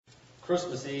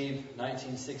Christmas Eve,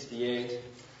 1968,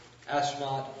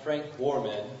 astronaut Frank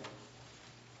Borman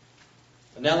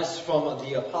announced from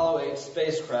the Apollo 8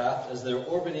 spacecraft as they're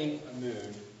orbiting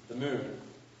the moon,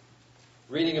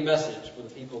 reading a message for the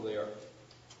people of the earth.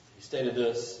 He stated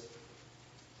this: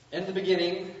 "In the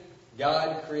beginning,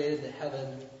 God created the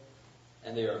heaven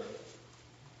and the earth."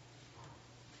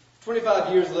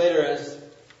 25 years later, as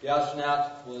the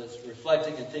astronaut was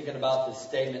reflecting and thinking about this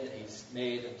statement that he's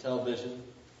made on television,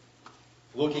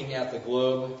 looking at the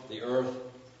globe, the earth,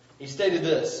 he stated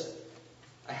this: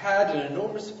 "I had an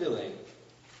enormous feeling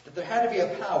that there had to be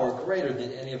a power greater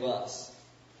than any of us,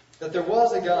 that there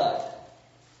was a God,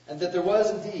 and that there was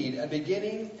indeed a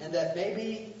beginning, and that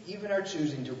maybe even our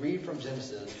choosing to read from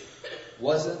Genesis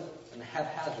wasn't a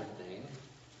haphazard thing.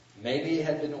 Maybe it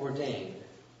had been ordained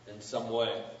in some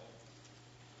way."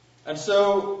 And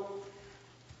so,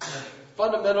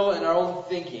 fundamental in our own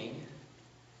thinking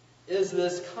is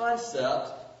this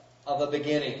concept of a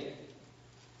beginning,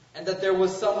 and that there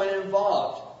was someone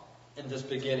involved in this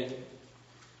beginning.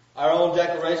 Our own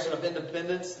Declaration of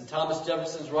Independence and Thomas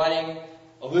Jefferson's writing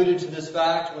alluded to this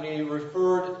fact when he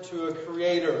referred to a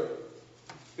creator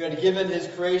who had given his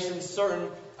creation certain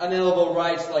unalienable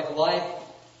rights like life,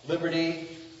 liberty,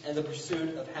 and the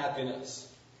pursuit of happiness.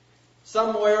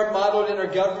 Somewhere modeled in our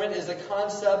government is the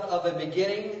concept of a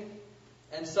beginning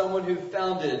and someone who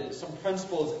founded some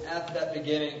principles at that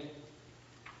beginning.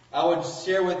 I would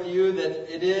share with you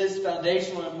that it is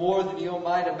foundational in more than you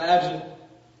might imagine.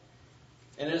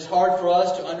 And it is hard for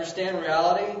us to understand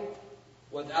reality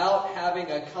without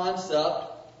having a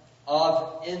concept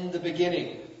of in the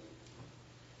beginning.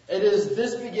 It is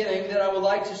this beginning that I would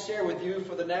like to share with you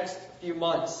for the next few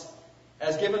months.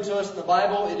 As given to us in the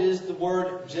Bible, it is the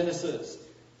word Genesis,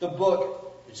 the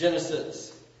book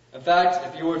Genesis. In fact,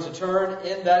 if you were to turn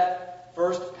in that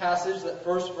first passage, that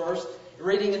first verse,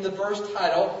 reading in the first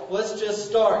title, let's just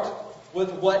start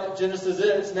with what Genesis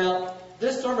is. Now,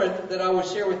 this sermon that I will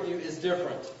share with you is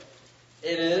different.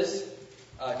 It is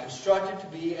constructed to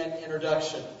be an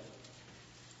introduction.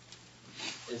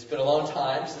 It's been a long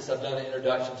time since I've done an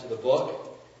introduction to the book.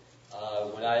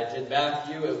 When I did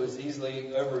Matthew, it was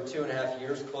easily over 2.5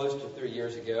 years, close to 3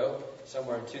 years ago,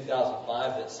 somewhere in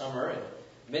 2005 that summer. And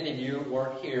many of you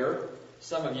weren't here.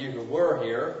 Some of you who were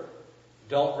here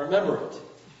don't remember it.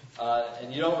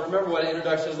 And you don't remember what an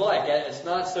introduction is like. It's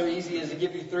not so easy as to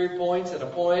give you 3 points and a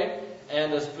point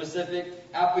and a specific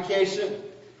application.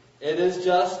 It is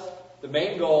just the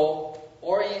main goal,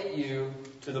 orient you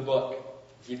to the book,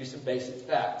 give you some basic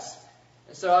facts.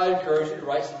 And so I encourage you to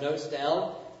write some notes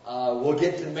down. We'll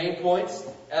get to the main points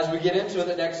as we get into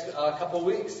the next couple of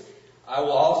weeks. I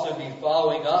will also be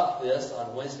following up this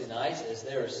on Wednesday nights, as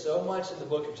there is so much in the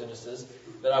book of Genesis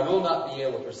that I will not be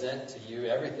able to present to you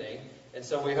everything. And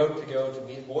so we hope to go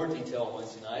into more detail on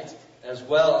Wednesday nights, as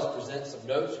well as present some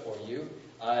notes for you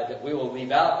that we will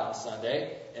leave out on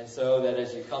Sunday. And so that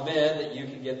as you come in, that you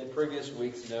can get the previous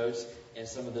week's notes and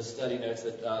some of the study notes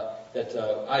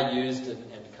that I used in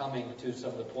coming to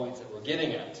some of the points that we're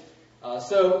getting at.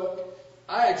 So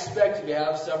I expect to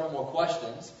have several more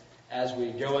questions as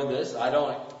we go in this. I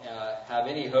don't have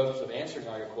any hopes of answering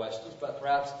all your questions, but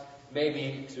perhaps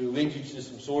maybe to lead you to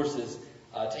some sources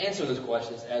to answer those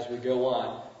questions as we go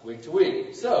on week to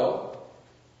week. So,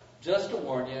 just to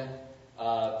warn you,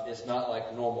 it's not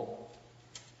like normal.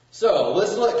 So,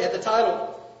 let's look at the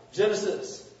title,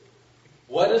 Genesis.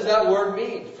 What does that word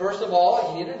mean? First of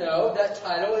all, you need to know that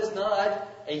title is not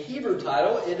a Hebrew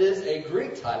title. It is a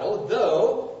Greek title,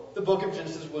 though the book of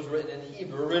Genesis was written in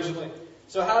Hebrew originally.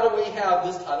 So how do we have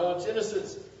this title of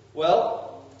Genesis?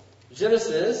 Well,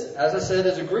 Genesis, as I said,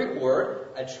 is a Greek word,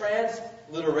 a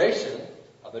transliteration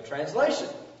of a translation.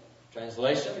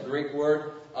 Translation, the Greek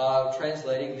word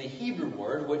translating the Hebrew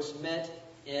word, which meant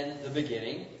in the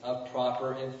beginning a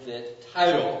proper and fit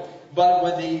title. But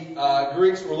when the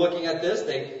Greeks were looking at this,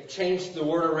 they changed the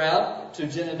word around to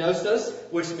genenosis,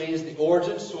 which means the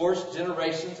origin, source,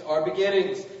 generations are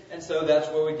beginnings. And so that's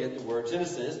where we get the word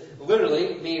Genesis,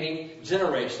 literally meaning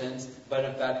generations, but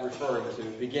in fact referring to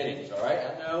beginnings. All right?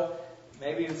 I know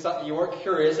maybe it's something you weren't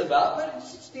curious about, but you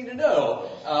just need to know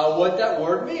what that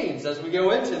word means as we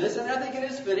go into this. And I think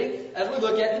it is fitting as we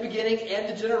look at the beginning and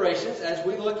the generations, as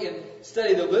we look and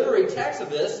study the literary text of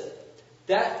this,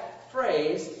 that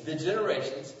phrase, the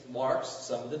generations, marks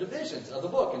some of the divisions of the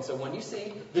book. And so when you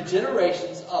see the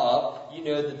generations of, you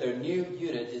know that their new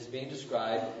unit is being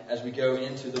described as we go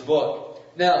into the book.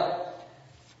 Now,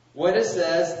 when it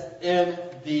says, in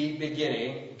the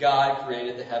beginning, God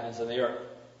created the heavens and the earth.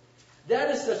 That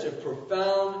is such a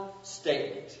profound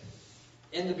statement.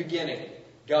 In the beginning,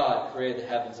 God created the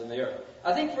heavens and the earth.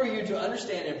 I think for you to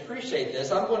understand and appreciate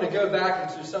this, I'm going to go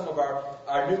back into some of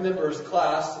our new members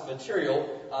class material.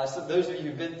 So those of you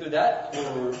who've been through that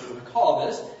will recall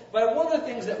this. But one of the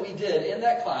things that we did in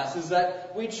that class is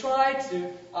that we tried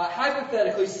to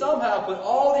hypothetically somehow put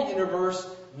all the universe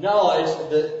knowledge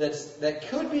that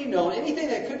could be known, anything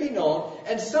that could be known,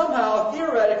 and somehow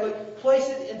theoretically place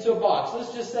it into a box.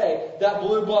 Let's just say that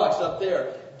blue box up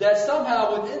there, that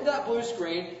somehow within that blue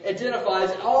screen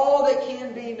identifies all that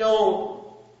can be known,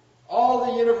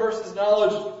 all the universe's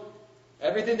knowledge,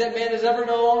 everything that man has ever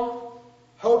known,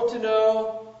 hope to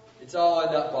know, it's all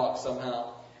in that box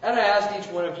somehow. And I asked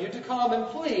each one of you to come and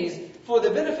please, for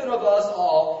the benefit of us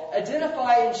all,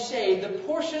 identify and shade the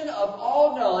portion of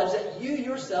all knowledge that you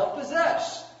yourself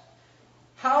possess.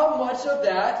 How much of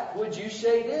that would you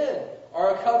shade in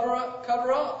or cover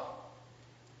up?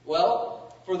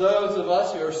 Well, for those of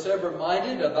us who are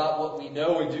sober-minded about what we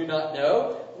know or do not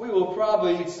know, we will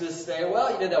probably just say,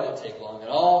 well, that won't take long at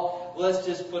all. Let's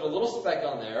just put a little speck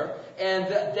on there, and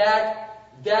that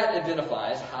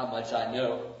identifies how much I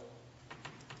know.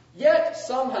 Yet,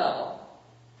 somehow,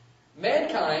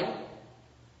 mankind,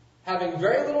 having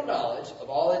very little knowledge of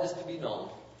all that is to be known,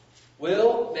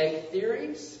 will make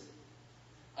theories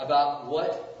about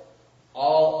what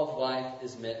all of life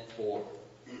is meant for.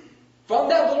 From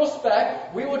that little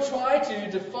speck, we will try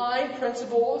to define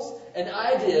principles and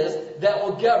ideas that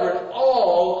will govern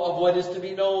all of what is to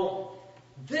be known.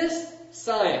 This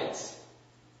science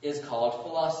is called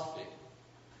philosophy.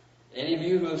 Any of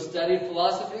you who have studied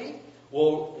philosophy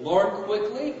will learn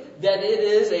quickly that it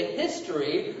is a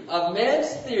history of man's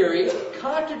theory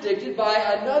contradicted by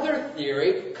another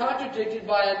theory, contradicted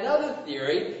by another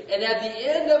theory, and at the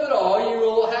end of it all, you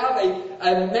will have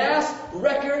a mass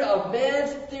record of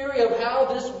man's theory of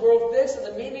how this world fits and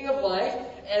the meaning of life,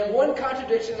 and one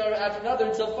contradiction after another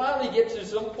until finally you get to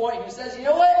some point who says, you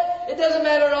know what? It doesn't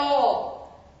matter at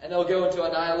all. And they'll go into a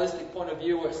nihilistic point of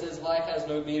view where it says life has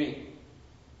no meaning.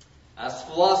 That's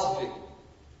philosophy.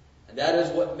 And that is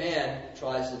what man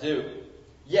tries to do.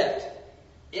 Yet,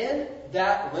 in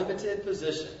that limited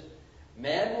position,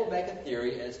 man will make a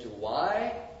theory as to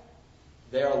why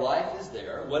their life is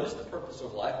there, what is the purpose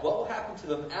of life, what will happen to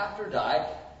them after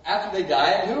they die,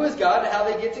 and who is God and how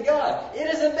they get to God.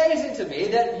 It is amazing to me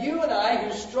that you and I,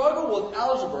 who struggle with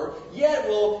algebra, yet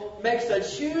will make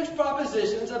such huge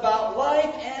propositions about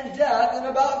life and death and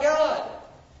about God.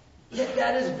 Yet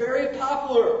that is very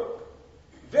popular.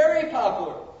 Very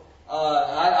popular.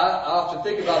 I often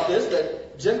think about this,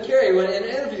 that Jim Carrey, when in an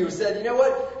interview, said, you know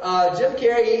what, Jim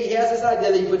Carrey, he has this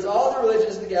idea that he puts all the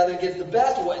religions together and gets the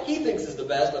best of what he thinks is the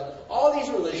best of all these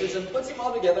religions and puts them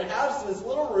all together and has this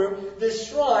little room, this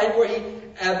shrine, where he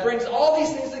brings all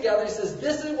these things together and he says,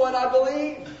 this is what I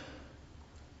believe.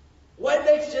 What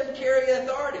makes Jim Carrey an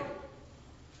authority?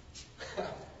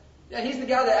 Yeah, he's the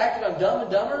guy that acted on Dumb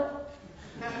and Dumber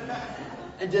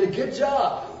and did a good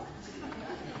job.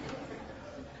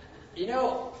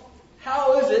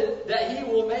 How is it that he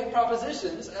will make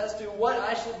propositions as to what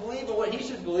I should believe and what he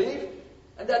should believe,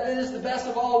 and that it is the best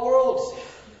of all worlds?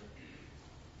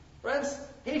 Friends,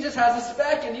 he just has a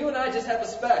speck, and you and I just have a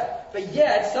speck. But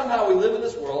yet, somehow we live in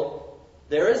this world,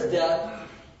 there is death,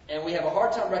 and we have a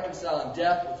hard time reconciling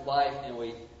death with life, and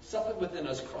something within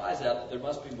us cries out that there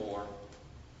must be more.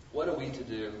 What are we to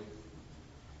do?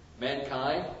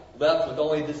 Mankind, left with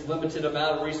only this limited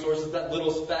amount of resources, that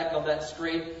little speck on that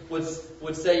screen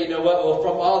would say, you know what, well,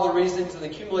 from all the reasonings and the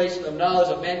accumulation of knowledge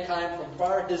of mankind from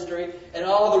prior history and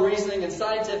all the reasoning and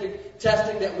scientific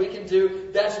testing that we can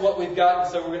do, that's what we've got,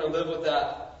 and so we're going to live with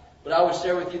that. But I would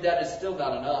share with you that is still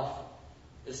not enough.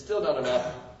 It's still not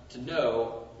enough to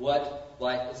know what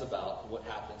life is about and what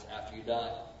happens after you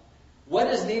die. What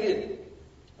is needed?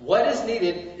 What is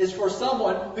needed is for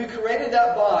someone who created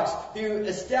that box, who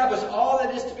established all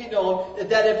that is to be known,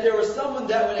 that if there was someone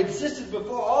that existed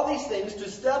before all these things, to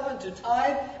step into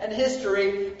time and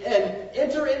history and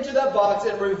enter into that box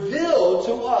and reveal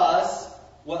to us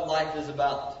what life is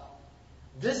about.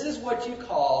 This is what you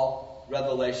call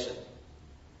revelation.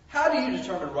 How do you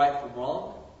determine right from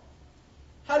wrong?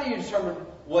 How do you determine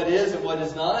what is and what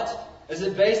is not? Is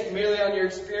it based merely on your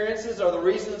experiences or the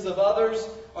reasons of others,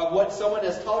 or what someone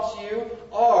has taught you?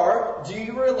 Or do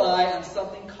you rely on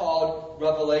something called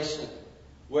revelation,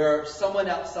 where someone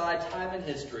outside time and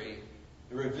history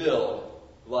revealed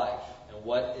life and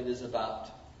what it is about?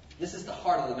 This is the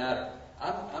heart of the matter.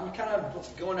 I'm kind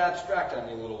of going abstract on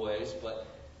you a little ways, but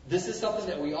this is something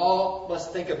that we all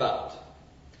must think about.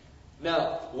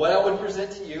 Now, what I would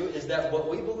present to you is that what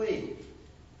we believe,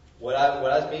 what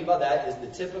I mean by that is the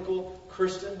typical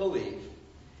Christian belief,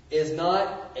 is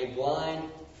not a blind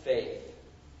faith.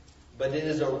 but it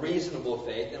is a reasonable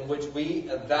faith in which we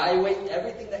evaluate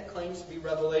everything that claims to be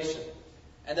revelation.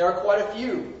 And there are quite a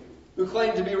few who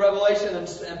claim to be revelation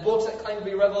and books that claim to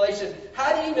be revelation.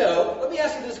 How do you know? Let me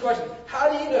ask you this question. How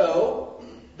do you know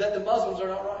that the Muslims are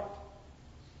not right?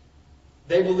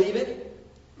 They believe it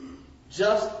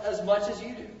just as much as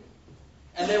you do.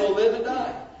 And they will live and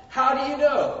die. How do you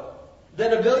know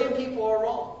that 1 billion people are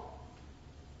wrong?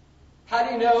 How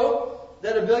do you know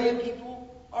that 1 billion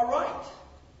people are right?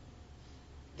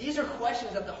 These are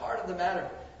questions at the heart of the matter.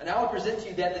 And I will present to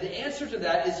you that the answer to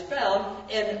that is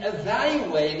found in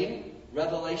evaluating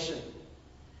revelation.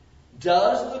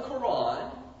 Does the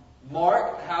Quran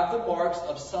have the marks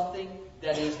of something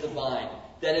that is divine?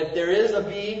 That if there is a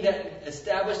being that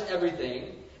established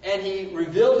everything, and he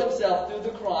revealed himself through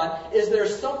the Quran, is there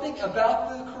something about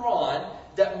the Quran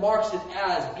that marks it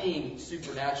as being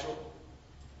supernatural?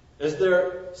 Is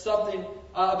there something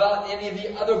about any of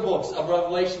the other books of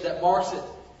Revelation that marks it?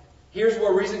 Here's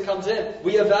where reason comes in.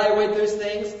 We evaluate those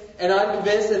things, and I'm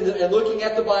convinced in looking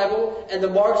at the Bible and the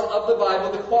marks of the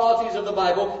Bible, the qualities of the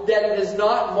Bible, that it is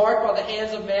not marked by the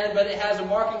hands of man, but it has the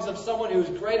markings of someone who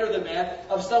is greater than man,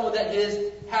 of someone that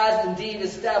has indeed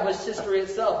established history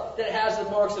itself, that has the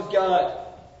marks of God.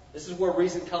 This is where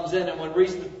reason comes in, and when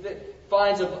reason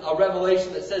finds a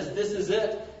revelation that says this is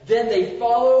it, then they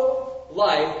follow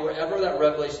life wherever that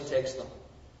revelation takes them.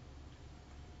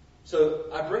 So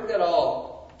I bring that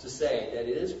all to say that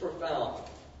it is profound.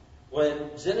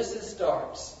 When Genesis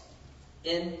starts,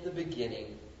 in the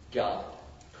beginning, God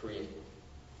created.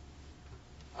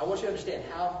 I want you to understand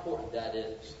how important that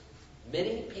is.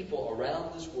 Many people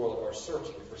around this world are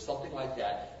searching for something like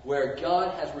that, where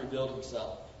God has revealed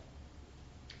himself.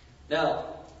 Now,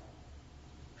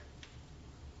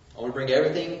 I want to bring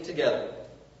everything together.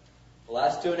 The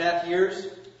last 2.5 years,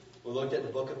 we looked at the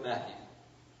book of Matthew.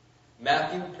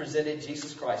 Matthew presented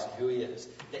Jesus Christ and who he is.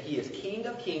 That he is King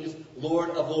of kings,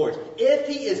 Lord of lords. If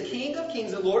he is King of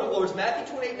kings and Lord of lords,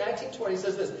 Matthew 28:19-20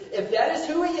 says this. If that is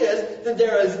who he is, then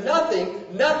there is nothing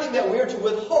that we are to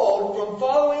withhold from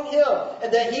following him.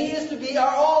 And that he is to be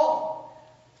our all.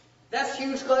 That's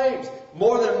huge claims.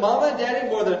 More than mama and daddy,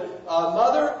 more than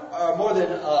mother, or more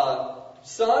than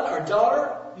son or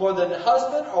daughter, more than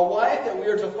husband or wife, that we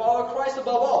are to follow Christ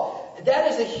above all.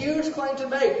 That is a huge claim to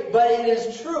make, but it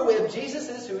is true if Jesus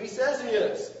is who he says he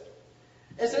is.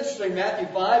 It's interesting, Matthew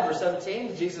 5, verse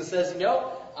 17, Jesus says,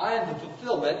 I am the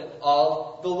fulfillment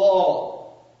of the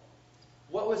law.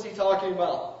 What was he talking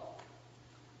about?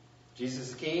 Jesus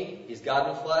is king, he's God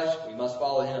in the flesh, we must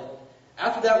follow him.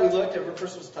 After that, we looked over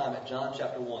Christmas time at John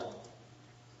chapter 1.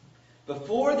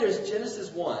 Before there's Genesis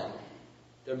 1,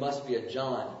 there must be a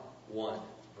John 1,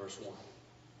 verse 1.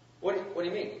 What do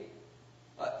you mean?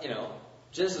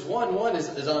 Genesis 1:1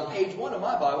 is on page 1 of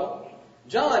my Bible.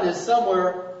 John is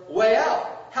somewhere way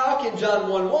out. How can John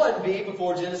 1:1 be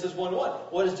before Genesis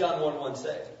 1:1? What does John 1:1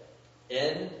 say?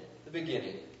 In the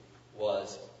beginning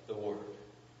was the Word.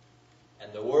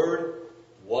 And the Word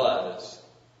was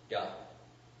God.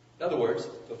 In other words,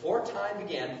 before time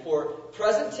began, before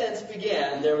present tense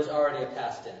began, there was already a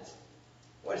past tense.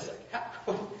 Wait a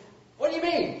second. What do you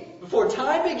mean? Before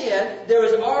time began, there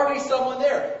was already someone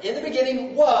there. In the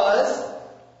beginning was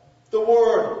the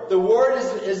Word. The Word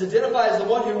is identified as the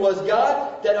one who was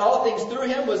God, that all things through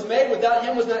him was made. Without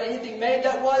him was not anything made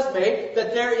that was made.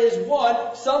 That there is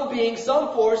one, some being,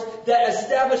 some force, that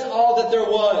established all that there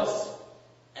was.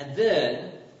 And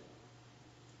then,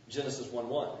 Genesis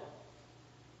 1:1.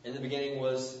 In the beginning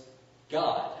was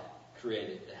God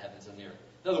created the heavens and the earth.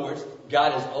 In other words,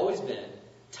 God has always been.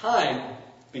 Time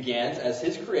begins as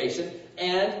his creation,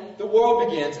 and the world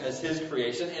begins as his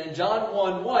creation. And John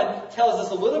 1:1 tells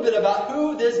us a little bit about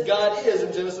who this God is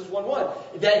in Genesis 1:1.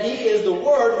 That he is the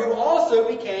Word who also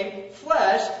became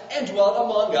flesh and dwelt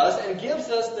among us, and gives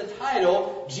us the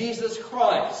title Jesus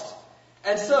Christ.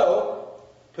 And so,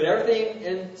 put everything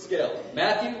in scale.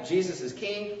 Matthew, Jesus is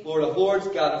King, Lord of Lords,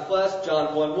 God in flesh.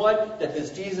 John 1:1, that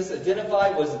this Jesus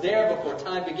identified was there before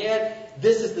time began.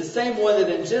 This is the same one that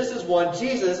in Genesis 1,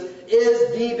 Jesus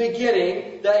is the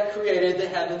beginning that created the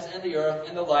heavens and the earth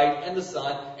and the light and the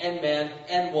sun and man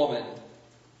and woman.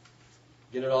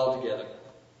 Get it all together.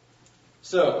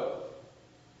 So,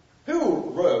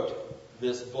 who wrote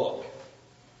this book?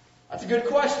 That's a good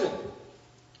question.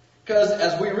 Because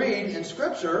as we read in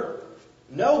Scripture,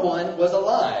 no one was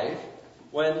alive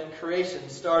when creation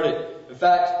started. In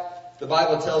fact, the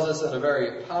Bible tells us in a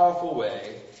very powerful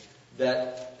way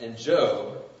that in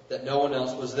Job, that no one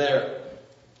else was there.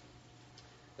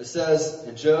 It says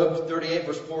in Job 38,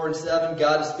 verse 4 and 7,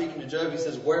 God is speaking to Job. He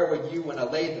says, "Where were you when I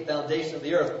laid the foundation of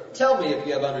the earth? Tell me if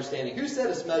you have understanding. Who set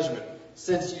its measurement?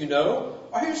 Since you know,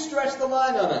 Or who stretched the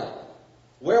line on it?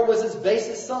 Where was its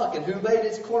basis sunk, and who laid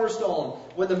its cornerstone?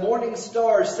 When the morning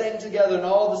stars sang together and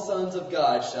all the sons of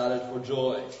God shouted for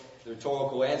joy. The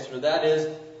rhetorical answer to that is,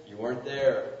 you weren't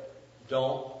there.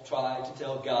 Don't try to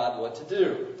tell God what to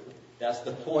do. That's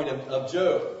the point of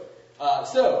Job.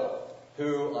 So,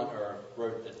 who on earth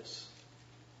wrote this?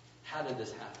 How did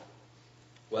this happen?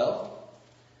 Well,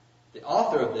 the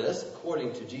author of this,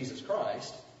 according to Jesus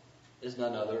Christ, is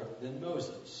none other than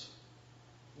Moses.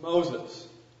 Moses.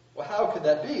 Well, how could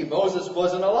that be? Moses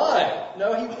wasn't alive.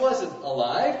 No, he wasn't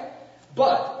alive.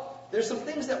 But there's some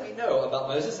things that we know about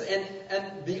Moses,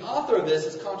 and the author of this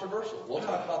is controversial. We'll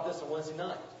talk about this on Wednesday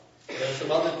night. There's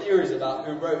some other theories about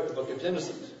who wrote the book of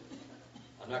Genesis.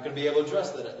 I'm not going to be able to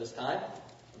address that at this time.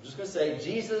 I'm just going to say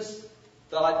Jesus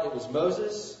thought it was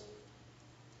Moses.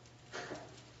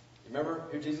 Remember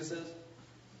who Jesus is?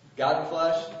 God in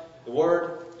flesh, the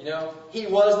Word. He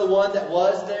was the one that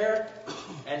was there,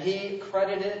 and he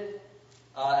credited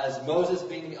as Moses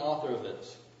being the author of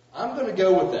this. I'm going to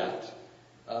go with that.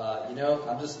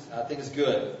 I think it's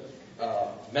good.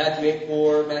 Matthew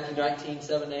 8:4, Matthew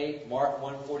 19:7-8, Mark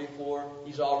 1:44.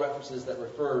 These are all references that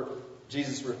refer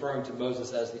Jesus referring to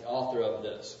Moses as the author of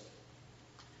this.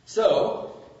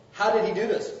 So, how did he do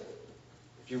this?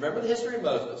 If you remember the history of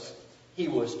Moses, he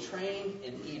was trained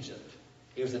in Egypt.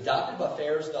 He was adopted by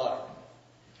Pharaoh's daughter.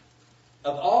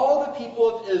 Of all the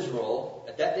people of Israel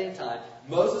at that day and time,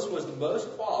 Moses was the most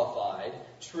qualified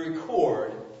to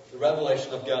record the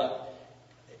revelation of God.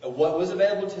 What was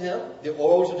available to him? The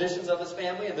oral traditions of his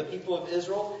family and the people of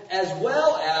Israel, as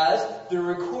well as the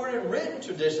recorded written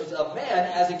traditions of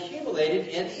man as accumulated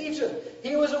in Egypt.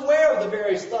 He was aware of the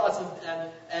various thoughts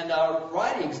and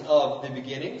writings of the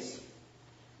beginnings.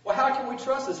 Well, how can we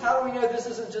trust this? How do we know this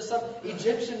isn't just some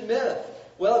Egyptian myth?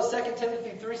 Well, 2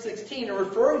 Timothy 3:16, in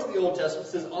referring to the Old Testament,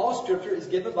 says all Scripture is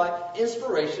given by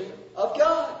inspiration of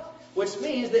God. Which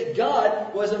means that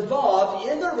God was involved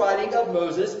in the writing of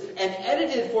Moses and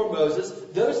edited for Moses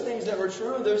those things that were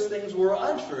true and those things were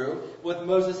untrue, with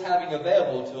Moses having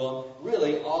available to him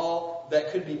really all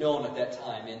that could be known at that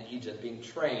time in Egypt, being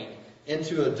trained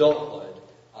into adulthood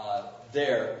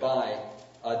there by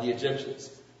the Egyptians.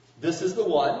 This is the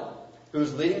one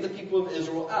who's leading the people of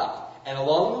Israel out. And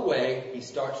along the way, he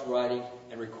starts writing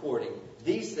and recording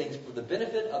these things for the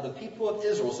benefit of the people of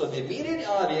Israel. So the immediate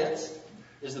audience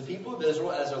is the people of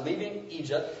Israel as they're leaving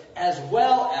Egypt, as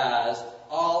well as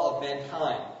all of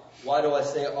mankind. Why do I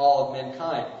say all of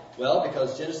mankind? Well,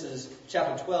 because Genesis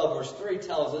chapter 12, verse 3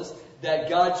 tells us that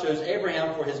God chose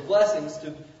Abraham for his blessings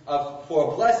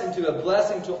for a blessing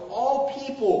to all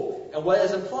people. And what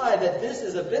is implied that this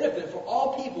is a benefit for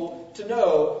all people to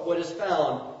know what is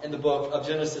found in the book of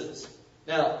Genesis.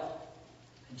 Now,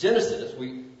 Genesis,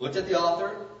 we looked at the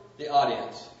author, the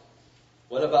audience.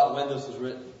 What about when this was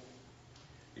written?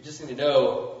 You just need to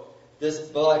know this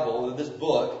Bible, this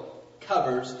book,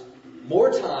 covers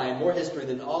more time, more history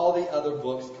than all the other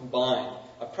books combined.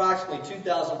 Approximately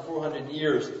 2,400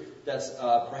 years that's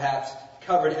perhaps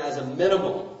covered as a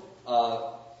minimum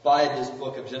by this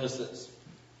book of Genesis.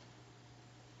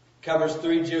 Covers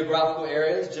 3 geographical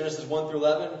areas. Genesis 1 through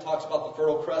 11 talks about the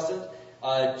Fertile Crescent.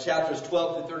 Chapters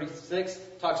 12 through 36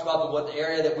 talks about the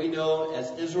area that we know as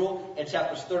Israel. And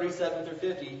chapters 37 through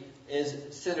 50 is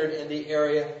centered in the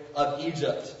area of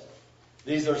Egypt.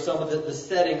 These are some of the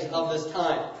settings of this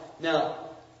time. Now,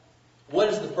 what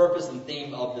is the purpose and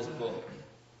theme of this book?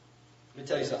 Let me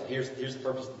tell you something. Here's the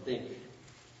purpose and theme.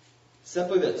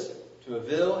 Simply this: to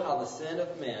reveal how the sin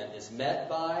of man is met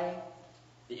by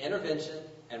the intervention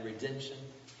and redemption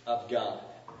of God,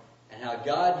 and how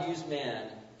God used man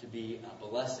to be a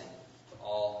blessing to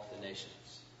all the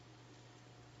nations.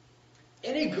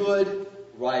 Any good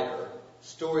writer,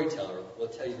 storyteller, will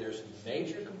tell you there's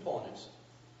major components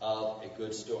of a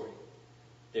good story.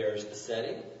 There's the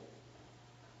setting,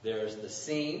 there's the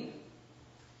scene,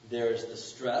 there's the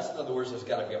stress. In other words, there's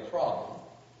got to be a problem.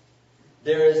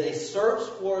 There is a search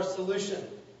for a solution.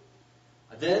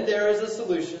 Then there is a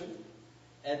solution,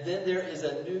 and then there is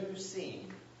a new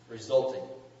scene resulting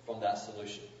from that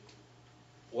solution.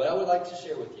 What I would like to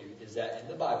share with you is that in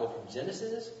the Bible, from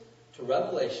Genesis to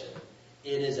Revelation,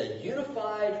 it is a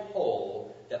unified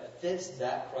whole that fits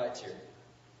that criteria.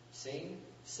 Scene,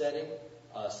 setting,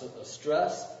 a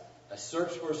stress, a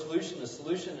search for a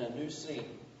solution, and a new scene.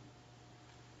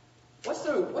 What's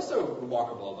so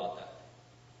remarkable about that?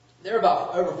 There are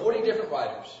about over 40 different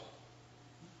writers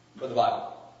for the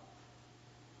Bible,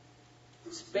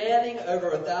 spanning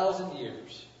over 1,000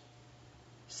 years,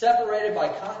 separated by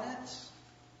continents,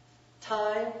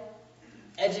 time,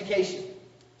 education.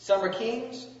 Some are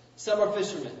kings, some are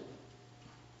fishermen.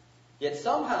 Yet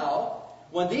somehow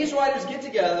when these writers get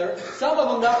together, some of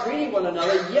them not reading one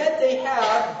another, yet they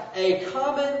have a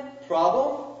common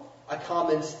problem, a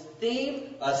common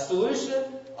theme, a solution,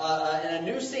 and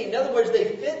a new scene. In other words, they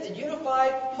fit the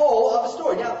unified whole of a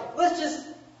story. Now, let's just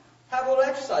have a little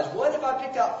exercise. What if I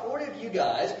picked out 40 of you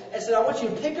guys and said, I want you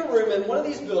to pick a room in one of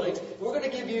these buildings. We're going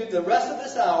to give you the rest of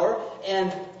this hour,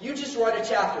 and you just write a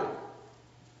chapter.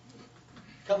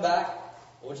 Come back.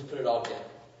 I want you to put it all together.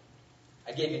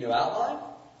 I gave you no outline.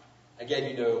 I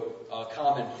gave you no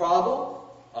common problem,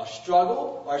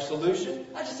 struggle, or solution.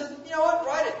 I just said, you know what?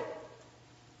 Write it.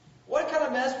 What kind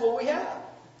of mess will we have?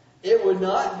 It would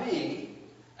not be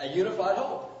a unified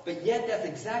whole. But yet, that's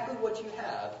exactly what you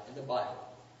have in the Bible.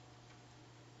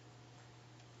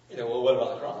 Well, what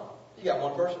about the Quran? You got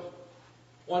one person.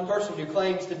 One person who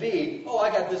claims to be, I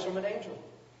got this from an angel.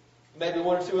 Maybe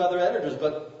one or two other editors,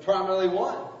 but primarily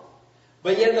one.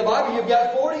 But yet in the Bible, you've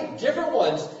got 40 different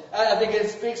ones. I think it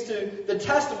speaks to the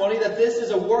testimony that this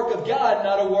is a work of God,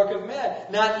 not a work of man,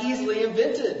 not easily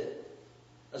invented.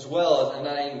 As well as, and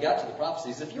I even got to the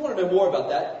prophecies. If you want to know more about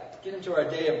that, get into our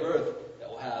day of birth that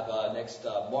we'll have next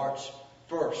March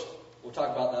 1st. We'll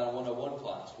talk about that in 101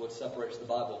 class, what separates the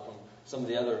Bible from some of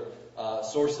the other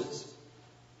sources.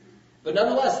 But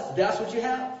nonetheless, that's what you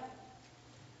have.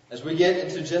 As we get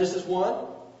into Genesis 1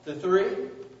 to 3,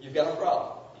 you've got a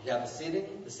problem. You have the setting,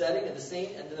 and the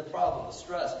scene, and then the problem, the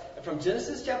stress. And from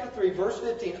Genesis chapter 3, verse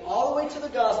 15, all the way to the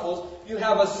Gospels, you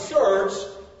have a search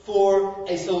for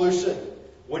a solution.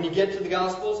 When you get to the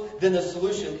Gospels, then the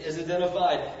solution is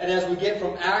identified. And as we get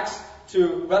from Acts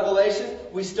to Revelation,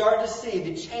 we start to see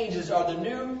the changes are the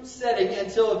new setting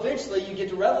until eventually you get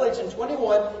to Revelation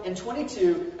 21 and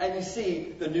 22 and you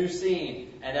see the new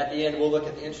scene. And at the end, we'll look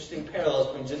at the interesting parallels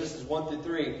between Genesis 1 through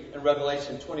 3 and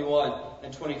Revelation 21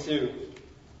 and 22.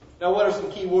 Now, what are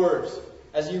some key words?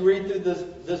 As you read through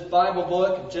this Bible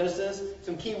book, Genesis,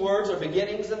 some key words are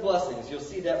beginnings and blessings. You'll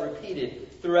see that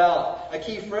repeated throughout. A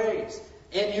key phrase,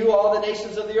 in you all the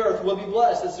nations of the earth will be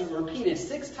blessed. It's repeated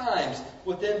 6 times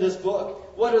within this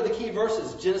book. What are the key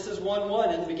verses? Genesis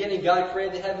 1:1, in the beginning God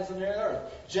created the heavens and the earth.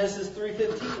 Genesis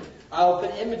 3:15, I will put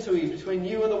enmity between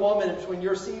you and the woman, and between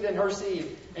your seed and her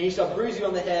seed. And he shall bruise you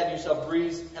on the head, and you shall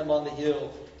bruise him on the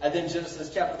heel. And then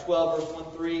Genesis chapter 12, verse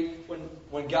 1-3,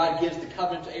 when God gives the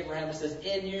covenant to Abraham, it says,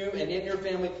 in you and in your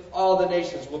family, all the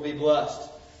nations will be blessed.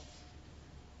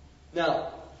 Now,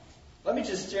 let me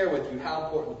just share with you how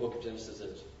important the book of Genesis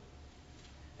is.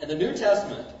 In the New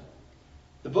Testament,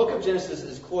 the book of Genesis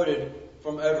is quoted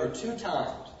from over 200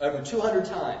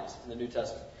 times in the New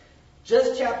Testament.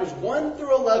 Just chapters 1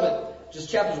 through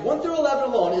 11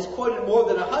 alone is quoted more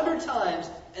than 100 times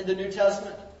in the New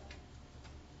Testament.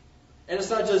 And it's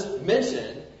not just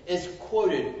mentioned, it's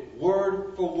quoted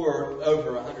word for word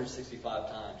over 165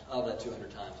 times, out of that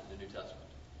 200 times in the New Testament.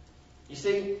 You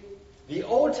see, the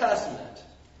Old Testament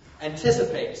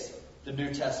anticipates the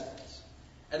New Testament.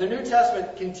 And the New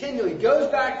Testament continually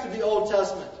goes back to the Old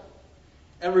Testament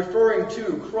and referring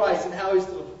to Christ and how He's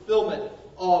the fulfillment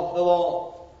of the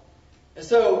law. And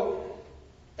so,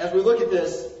 as we look at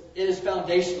this, it is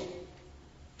foundational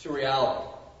to reality.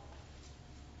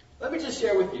 Let me just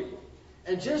share with you.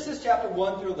 In Genesis chapter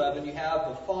 1 through 11, you have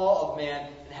the fall of man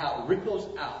and how it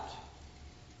ripples out.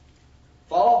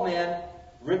 Fall of man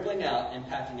rippling out,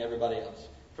 impacting everybody else.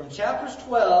 From chapters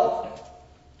 12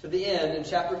 to the end in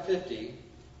chapter 50,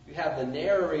 you have the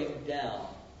narrowing down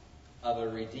of a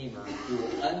Redeemer who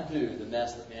will undo the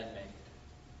mess that man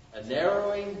made. A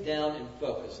narrowing down in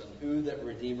focus on who that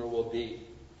Redeemer will be.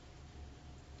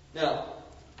 Now,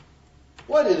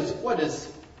 what's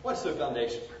the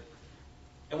foundation?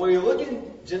 And when you look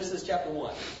in Genesis chapter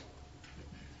 1,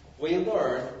 we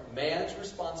learn man's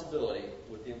responsibility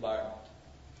with the environment.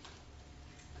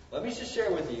 Let me just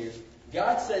share with you,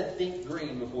 God said think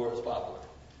green before it was popular.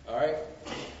 Alright?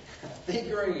 Think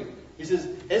green. He says,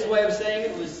 his way of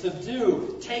saying it was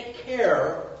subdue, take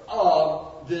care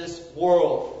of this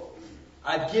world.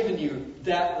 I've given you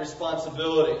that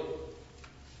responsibility.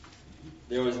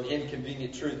 There was an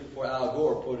inconvenient truth before Al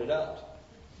Gore put it out.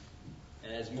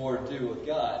 And it has more to do with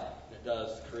God than it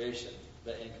does creation,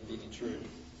 that inconvenient truth.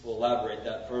 We'll elaborate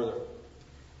that further.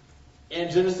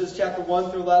 In Genesis chapter 1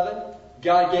 through 11,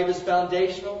 God gave us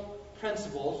foundational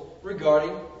principles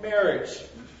regarding marriage.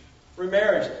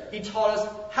 Remarriage. He taught us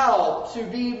how to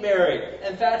be married.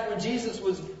 In fact, when Jesus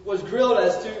was grilled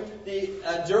as to the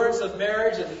endurance of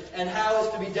marriage and how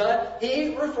it's to be done,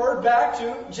 he referred back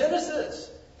to Genesis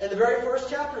in the very first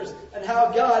chapters and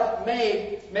how God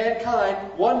made mankind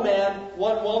one man,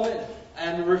 one woman.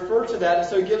 and refer to that. And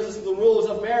so he gives us the rules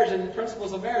of marriage and the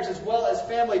principles of marriage as well as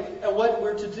family and what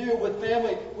we're to do with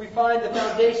family. We find the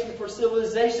foundation for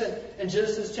civilization in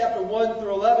Genesis chapter 1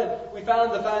 through 11. We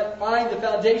find the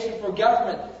foundation for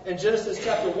government in Genesis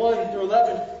chapter 1 through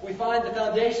 11. We find the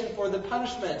foundation for the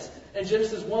punishments in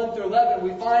Genesis 1 through 11.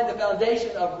 We find the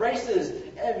foundation of races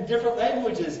and different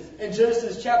languages in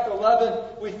Genesis chapter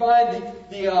 11. We find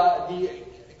the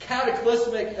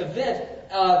cataclysmic event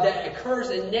that occurs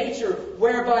in nature,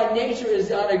 whereby nature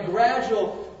is on a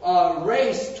gradual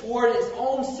race toward its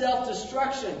own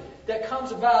self-destruction that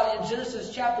comes about in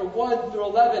Genesis chapter 1 through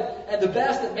 11. And the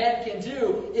best that man can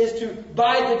do is to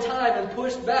bide the time and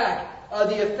push back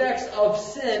the effects of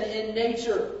sin in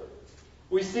nature.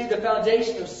 We see the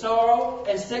foundation of sorrow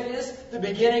and sickness. The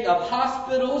beginning of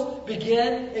hospitals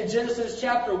begin in Genesis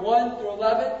chapter 1 through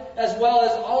 11, as well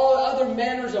as all other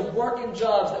manners of work and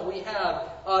jobs that we have.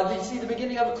 You see the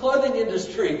beginning of a clothing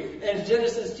industry in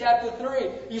Genesis chapter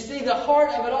 3. You see the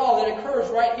heart of it all that occurs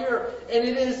right here. And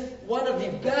it is one of the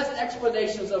best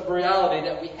explanations of reality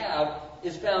that we have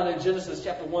is found in Genesis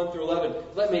chapter 1 through 11.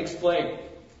 Let me explain.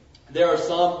 There are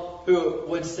some who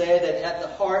would say that at the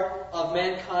heart of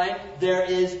mankind there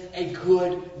is a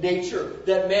good nature,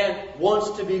 that man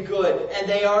wants to be good, and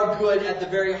they are good at the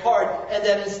very heart, and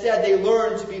that instead they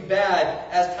learn to be bad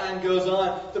as time goes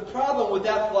on. The problem with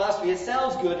that philosophy, it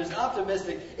sounds good, it's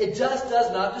optimistic, it just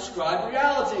does not describe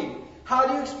reality. How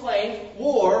do you explain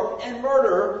war and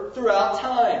murder throughout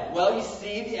time? Well, you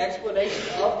see the explanation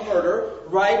of murder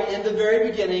right in the very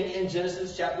beginning in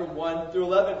Genesis chapter 1 through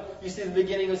 11. You see the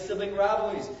beginning of sibling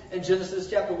rivalries in Genesis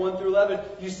chapter 1 through 11.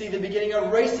 You see the beginning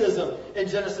of racism in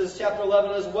Genesis chapter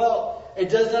 11 as well. It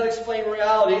does not explain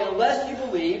reality unless you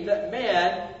believe that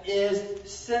man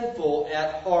is sinful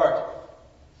at heart.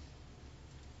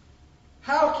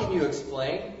 How can you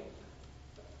explain?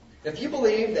 If you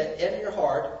believe that in your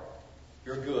heart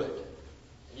you're good,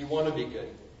 and you want to be good,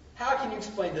 how can you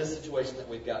explain this situation that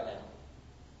we've got now?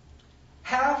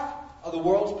 Half of the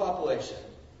world's population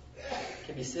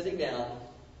can be sitting down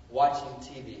watching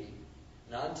TV,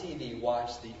 and on TV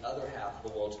watch the other half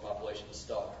of the world's population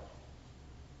starve.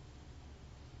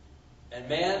 And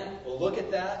man will look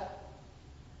at that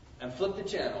and flip the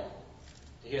channel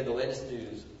to hear the latest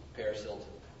news of Paris Hilton.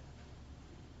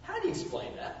 How do you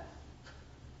explain that?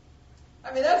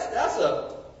 I mean, that's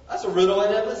a riddle in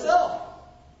and of itself.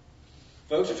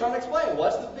 Folks are trying to explain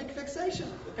what's the big fixation,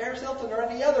 the Paris Hilton or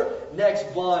any other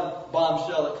next blonde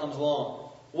bombshell that comes along.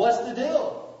 What's the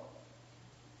deal?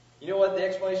 You know what the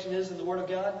explanation is in the Word of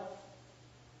God?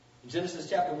 In Genesis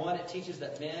chapter 1, it teaches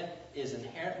that man is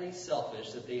inherently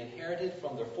selfish, that they inherited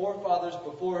from their forefathers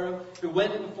before him, who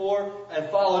went before and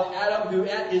followed Adam, who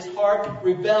at his heart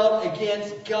rebelled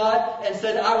against God and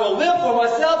said, I will live for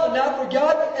myself and not for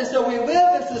God. And so we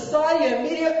live in society and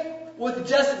media with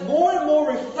just more and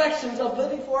more reflections of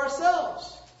living for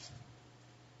ourselves.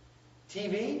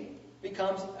 TV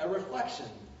becomes a reflection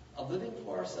of living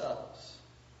for ourselves.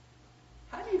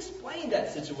 How do you explain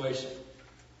that situation?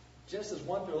 Genesis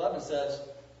 1 through 11 says,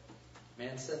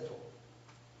 man's sinful,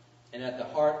 and at the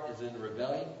heart is in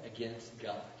rebellion against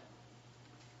God.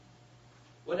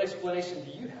 What explanation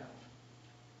do you have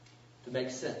to make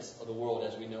sense of the world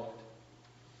as we know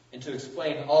it? And to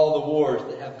explain all the wars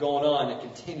that have gone on and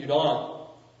continued on?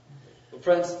 But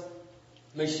friends,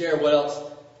 let me share what else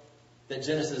that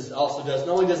Genesis also does.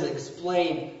 Not only does it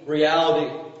explain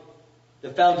reality,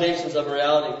 the foundations of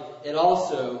reality, it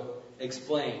also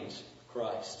explains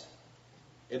Christ.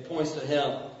 It points to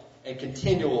Him in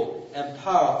continual and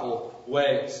powerful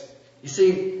ways. You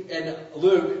see, in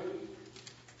Luke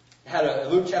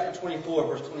chapter 24,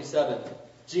 verse 27,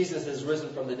 Jesus has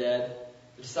risen from the dead.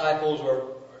 The disciples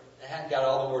hadn't got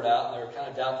all the word out. They were kind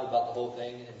of doubtful about the whole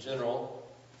thing in general.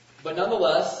 But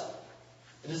nonetheless,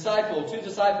 two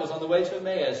disciples on the way to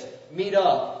Emmaus meet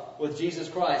up with Jesus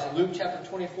Christ in Luke chapter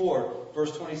 24,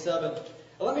 verse 27.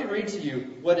 Now, let me read to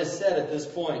you what is said at this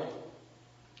point.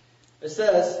 It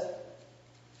says,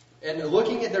 and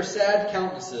looking at their sad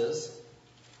countenances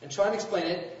and trying to explain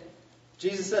it,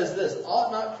 Jesus says this,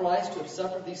 ought not Christ to have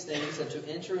suffered these things and to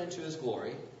enter into His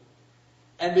glory?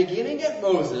 And beginning at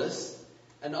Moses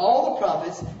and all the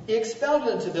prophets, He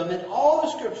expounded unto them in all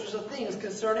the scriptures of things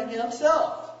concerning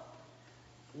Himself.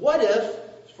 What if,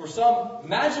 for some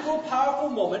magical, powerful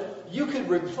moment, you could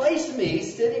replace me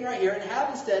sitting right here and have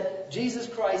instead Jesus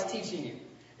Christ teaching you?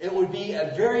 It would be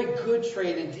a very good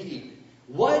trade indeed.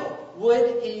 What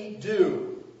would He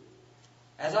do?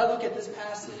 As I look at this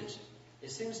passage, it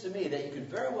seems to me that you could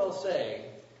very well say,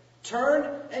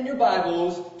 turn in your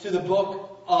Bibles to the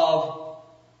book of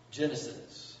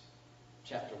Genesis,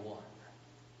 chapter 1.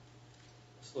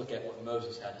 Let's look at what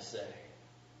Moses had to say.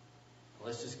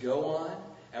 Let's just go on,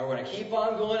 and we're going to keep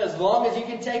on going as long as you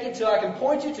can take it till I can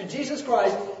point you to Jesus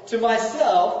Christ, to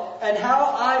myself, and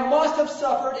how I must have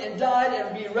suffered and died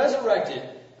and be resurrected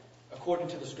according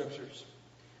to the Scriptures.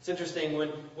 It's interesting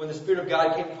when the Spirit of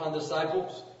God came upon the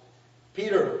disciples,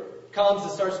 Peter comes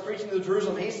and starts preaching to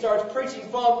Jerusalem. He starts preaching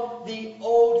from the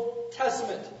Old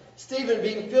Testament. Stephen,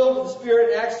 being filled with the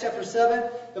Spirit in Acts chapter 7,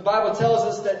 the Bible tells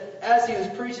us that as he was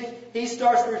preaching, he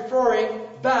starts referring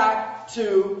back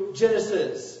to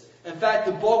Genesis. In fact,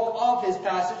 the bulk of his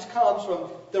passage comes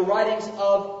from the writings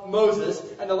of Moses,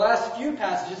 and the last few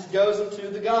passages goes into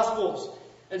the Gospels.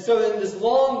 And so in this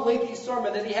long, lengthy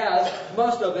sermon that he has,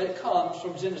 most of it comes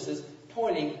from Genesis,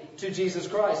 pointing to Jesus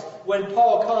Christ. When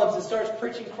Paul comes and starts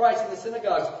preaching Christ in the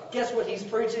synagogues, guess what he's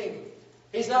preaching?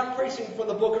 He's not preaching from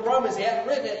the book of Romans. He hasn't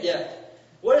written it yet.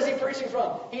 What is he preaching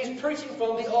from? He's preaching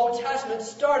from the Old Testament,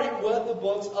 starting with the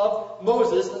books of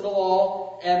Moses and the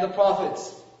law and the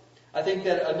prophets. I think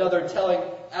that another telling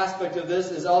aspect of this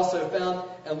is also found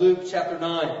in Luke chapter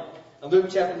 9. In Luke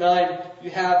chapter 9, you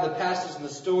have the passage in the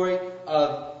story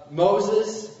of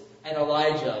Moses and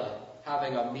Elijah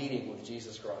having a meeting with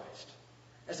Jesus Christ.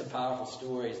 That's a powerful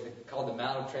story. It's called the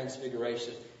Mount of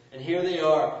Transfiguration. And here they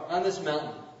are on this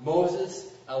mountain. Moses,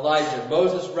 Elijah.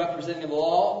 Moses representing the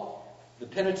law, the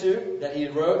Pentateuch that he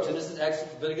wrote, Genesis,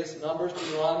 Exodus, Leviticus, Numbers,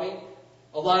 Deuteronomy.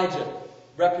 Elijah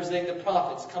representing the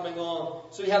prophets coming on.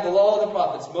 So you have the law of the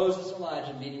prophets, Moses and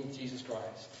Elijah meeting with Jesus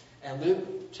Christ. And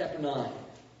Luke chapter 9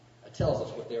 tells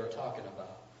us what they were talking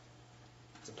about.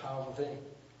 It's a powerful thing.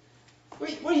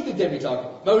 What do you think they'd be talking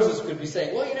about? Moses could be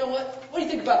saying, well, you know what? What do you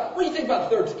think about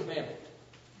the third commandment?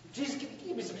 Jesus,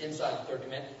 give me some insight on the third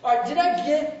commandment. All right, did I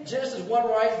get Genesis 1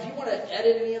 right? Do you want to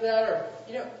edit any of that?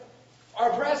 Or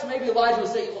perhaps maybe Elijah would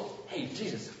say, well, hey,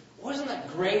 Jesus, wasn't that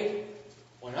great?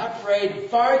 When I prayed,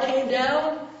 fire came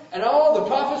down and all the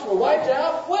prophets were wiped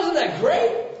out. Wasn't that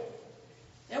great?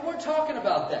 And we're talking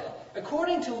about that.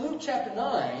 According to Luke chapter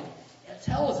 9, it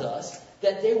tells us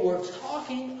that they were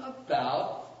talking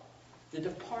about the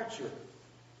departure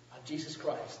of Jesus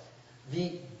Christ.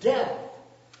 The death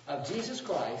of Jesus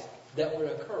Christ that would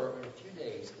occur in a few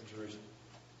days in Jerusalem.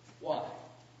 Why?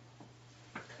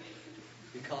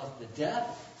 Because the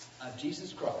death of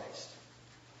Jesus Christ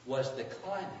was the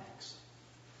climax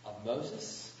of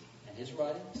Moses and his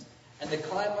writings, and the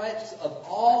climax of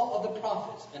all of the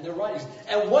prophets and their writings.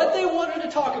 And what they wanted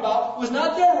to talk about was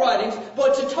not their writings,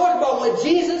 but to talk about what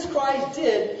Jesus Christ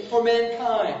did for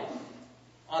mankind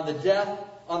on the death,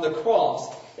 on the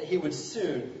cross that he would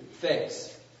soon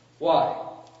face. Why?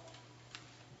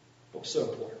 It was so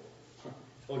important.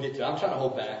 We'll get to it. I'm trying to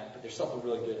hold back, but there's something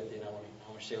really good at the end I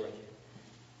want to share with you.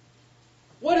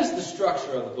 What is the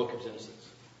structure of the book of Genesis?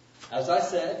 As I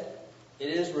said, it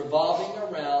is revolving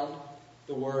around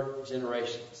the word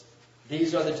generations.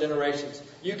 These are the generations.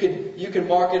 You can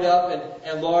mark it up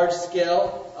in large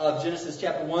scale of Genesis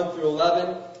chapter 1 through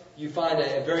 11. You find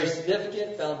a very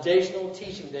significant foundational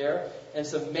teaching there and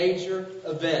some major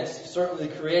events. Certainly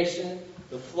the creation,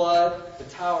 the flood, the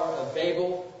Tower of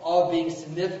Babel, all being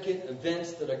significant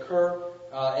events that occur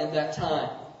in that time.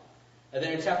 And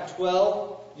then in chapter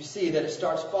 12, you see that it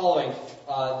starts following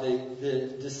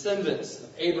the descendants of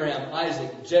Abraham,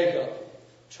 Isaac, Jacob,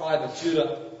 tribe of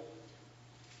Judah.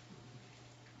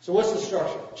 So what's the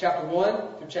structure? Chapter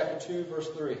 1 through chapter 2, verse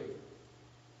 3.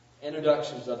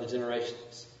 Introductions of the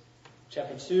generations.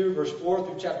 Chapter 2, verse 4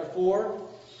 through chapter 4,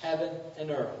 heaven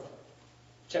and earth.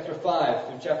 Chapter 5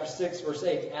 through chapter 6, verse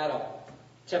 8, Adam.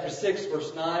 Chapter 6,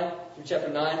 verse 9 through chapter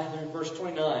 9 through verse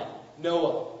 29,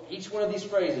 Noah. Each one of these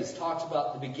phrases talks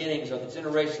about the beginnings of the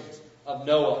generations of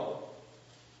Noah.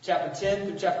 Chapter 10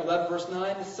 through chapter 11, verse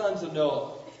 9, the sons of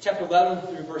Noah. Chapter 11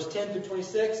 through verse 10 through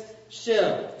 26,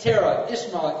 Shem, Terah,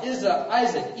 Ishmael,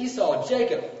 Isaac, Esau,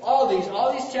 Jacob. All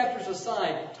these chapters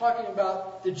assigned talking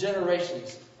about the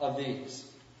generations of these.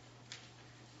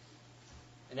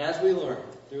 And as we learn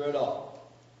through it all,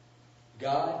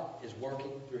 God is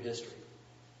working through history.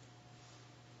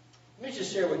 Let me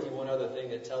just share with you one other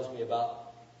thing that tells me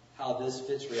about how this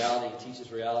fits reality and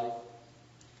teaches reality.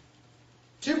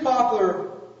 Two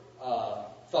popular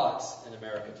thoughts in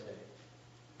America today.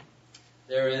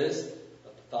 There is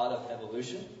the thought of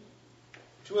evolution,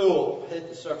 which will hit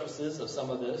the surfaces of some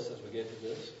of this as we get to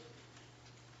this,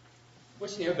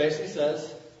 which basically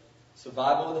says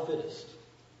survival of the fittest.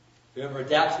 Whoever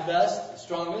adapts the best, the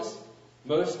strongest,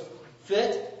 most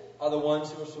fit are the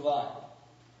ones who will survive.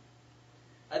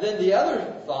 And then the other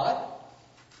thought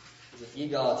is an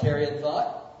egalitarian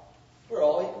thought. We're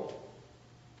all equal.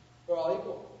 We're all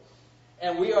equal.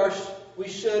 And we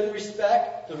should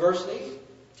respect diversity.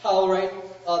 tolerate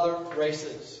other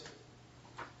races.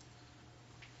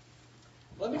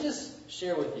 Let me just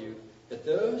share with you that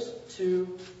those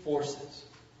two forces,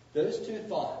 those two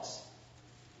thoughts,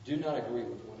 do not agree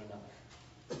with one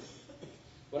another.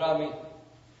 What do I mean?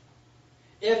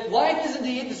 If life is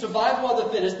indeed the survival of the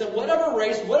fittest, then whatever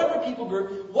race, whatever people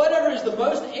group, whatever is the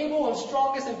most able and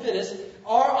strongest and fittest,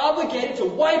 are obligated to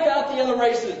wipe out the other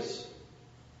races.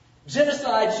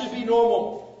 Genocide should be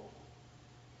normal.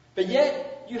 But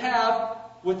yet, you have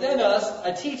within us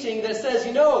a teaching that says,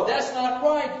 that's not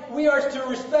right. We are to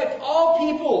respect all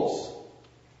peoples.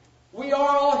 We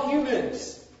are all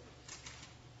humans.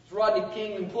 As Rodney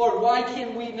King implored, why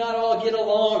can we not all get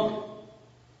along?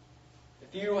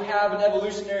 If you have an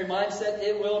evolutionary mindset,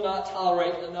 it will not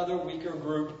tolerate another weaker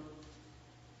group.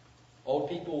 Old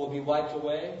people will be wiped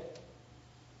away.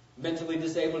 Mentally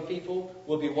disabled people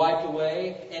will be wiped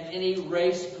away. And any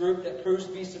race group that proves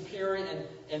to be superior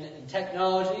in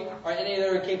technology or any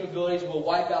other capabilities will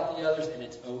wipe out the others, and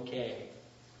it's okay.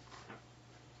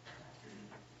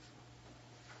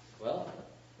 Well,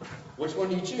 which one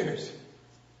do you choose?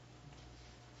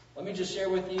 Let me just share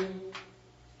with you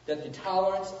that the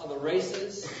tolerance of the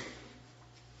races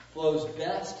flows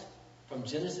best from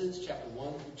Genesis chapter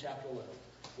 1 through chapter 11.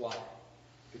 Why?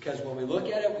 Because when we look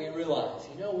at it, we realize,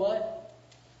 you know what?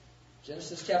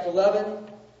 Genesis chapter 11,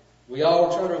 we all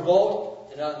were trying to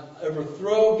revolt and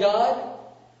overthrow God.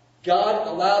 God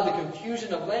allowed the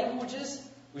confusion of languages.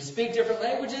 We speak different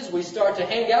languages. We start to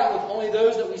hang out with only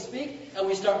those that we speak. And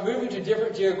we start moving to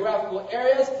different geographical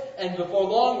areas. And before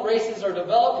long, races are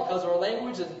developed because of our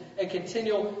language and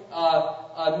continual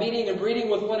meeting and breeding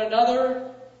with one another.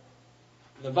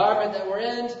 The environment that we're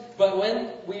in. But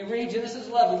when we read Genesis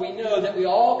 11, we know that we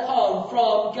all come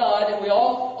from God. And we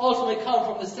all ultimately come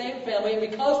from the same family. And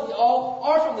because we all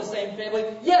are from the same family,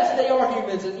 yes, they are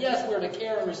humans. And yes, we're to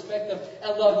care and respect them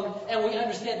and love them. And we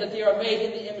understand that they are made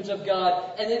in the image of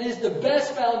God. And it is the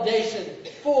best foundation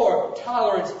for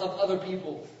tolerance of other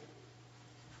people.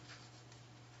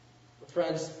 But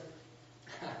friends,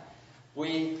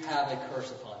 we have a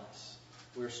curse upon us.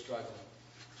 We're struggling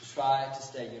to try to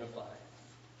stay unified.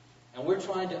 And we're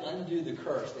trying to undo the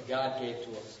curse that God gave to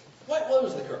us. What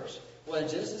was the curse? Well, in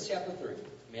Genesis chapter 3,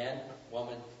 man,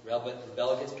 woman,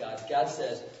 rebel against God. God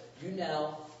says, you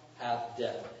now have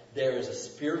death. There is a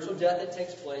spiritual death that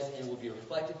takes place and will be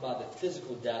reflected by the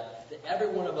physical death that every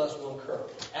one of us will incur.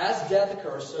 As death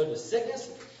occurs, so does sickness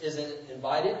is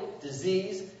invited,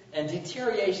 disease, and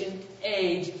deterioration,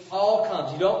 age, all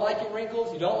comes. You don't like your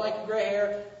wrinkles, you don't like your gray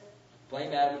hair,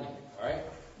 blame Adam and Eve, all right?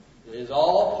 It is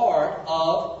all part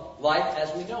of life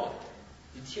as we know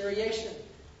it. Deterioration.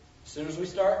 As soon as we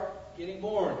start getting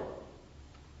born,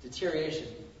 deterioration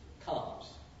comes.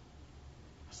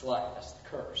 That's life. That's the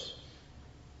curse.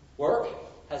 Work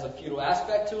has a futile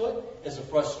aspect to it. It's a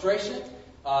frustration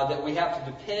that we have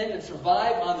to depend and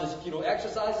survive on those futile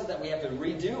exercises that we have to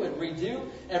redo and redo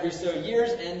every so years.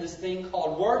 And this thing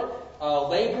called work,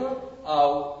 labor,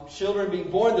 children being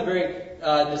born, the very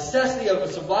necessity of the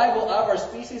survival of our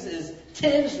species is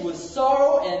tinged with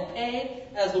sorrow and pain,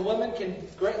 as the woman can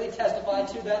greatly testify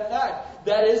to that fact.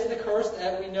 That is the curse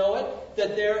that we know it,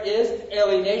 that there is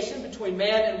alienation between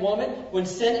man and woman. When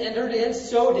sin entered in,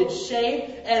 so did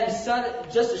shame, and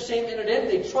just as shame entered in,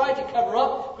 they tried to cover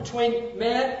up between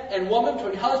man and woman,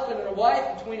 between husband and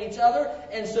wife, between each other,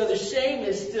 and so the shame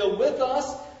is still with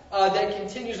us. That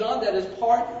continues on, that is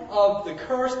part of the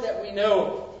curse that we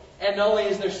know. And not only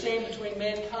is there shame between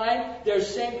mankind,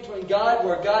 there's shame between God,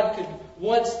 where God could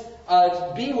once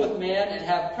be with man and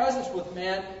have presence with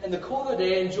man in the cool of the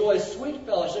day, enjoy sweet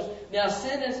fellowship. Now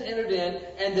sin has entered in,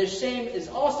 and the shame is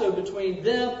also between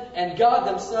them and God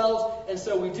themselves, and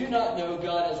so we do not know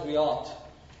God as we ought.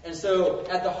 And so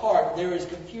at the heart there is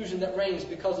confusion that reigns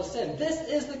because of sin. This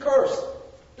is the curse.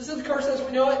 This is the curse as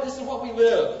we know it. This is what we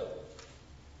live.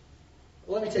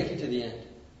 Well, let me take you to the end.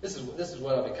 This is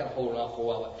what I've been kind of holding on for a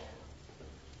while.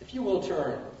 If you will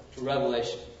turn to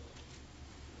Revelation.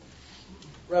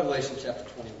 Revelation chapter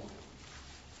 21.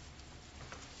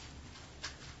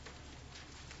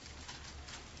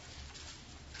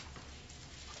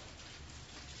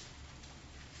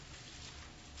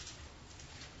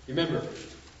 Remember,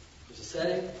 there's a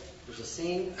setting, there's a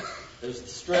scene, there's the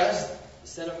stress, the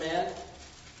sin of man,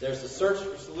 there's the search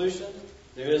for solution,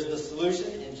 there is the solution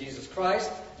in Jesus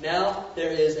Christ. Now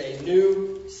there is a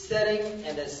new setting,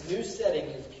 and this new setting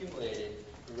is accumulated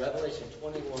in Revelation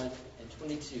 21 and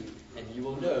 22. And you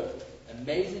will note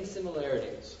amazing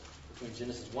similarities between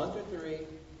Genesis 1 through 3,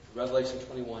 Revelation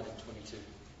 21 and 22.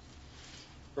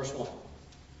 Verse 1.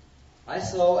 I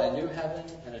saw a new heaven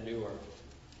and a new earth.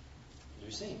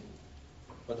 New scene.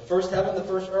 For the first heaven and the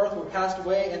first earth were passed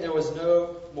away, and there was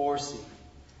no more sea.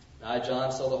 And I,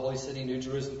 John, saw the holy city, New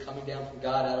Jerusalem, coming down from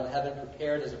God out of heaven,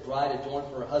 prepared as a bride adorned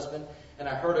for her husband. And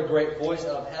I heard a great voice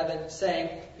out of heaven saying,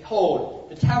 Behold,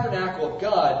 the tabernacle of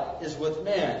God is with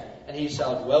man, and he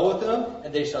shall dwell with them,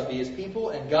 and they shall be his people,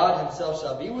 and God himself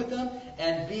shall be with them,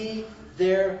 and be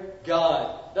their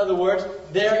God. In other words,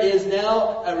 there is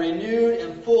now a renewed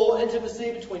and full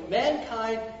intimacy between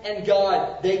mankind and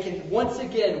God. They can once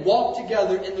again walk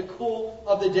together in the cool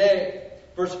of the day.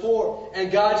 Verse 4,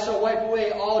 And God shall wipe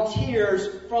away all tears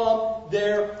from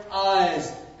their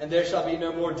eyes, and there shall be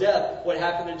no more death. What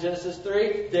happened in Genesis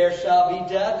 3? There shall be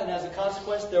death, and as a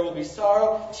consequence, there will be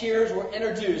sorrow. Tears were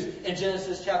introduced in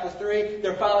Genesis chapter 3.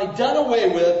 They're finally done away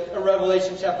with in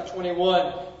Revelation chapter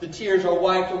 21. The tears are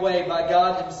wiped away by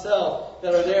God himself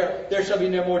that are there. There shall be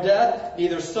no more death,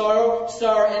 neither sorrow.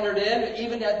 Sorrow entered in,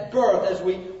 even at birth, as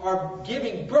we are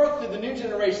giving birth to the new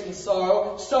generation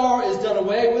sorrow. Sorrow is done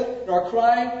away with, nor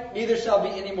crying. Neither shall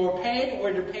be any more pain.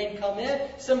 Where did pain come in?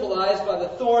 Symbolized by the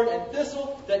thorn and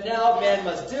thistle that now man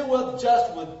must deal with,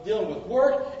 just with dealing with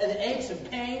work and the aches and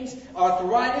pains,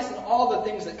 arthritis, and all the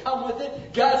things that come with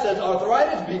it. God says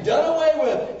arthritis be done away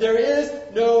with. There is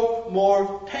no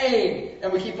more pain.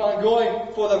 And we keep on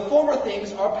going. For the former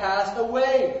things are passed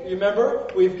away. Remember,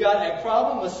 we've got a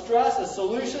problem, a stress, a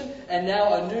solution, and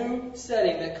now a new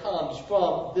setting that comes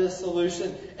from this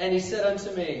solution. And he said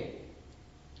unto me,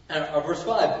 verse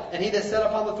 5, And he that sat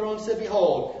upon the throne said,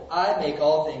 Behold, I make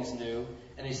all things new.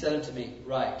 And he said unto me,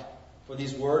 Write, for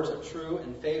these words are true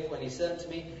and faithful. And he said unto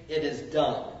me, It is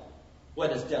done.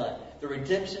 What is done? The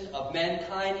redemption of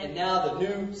mankind, and now the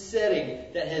new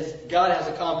setting that God has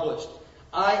accomplished.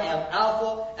 I am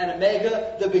Alpha and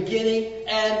Omega, the beginning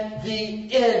and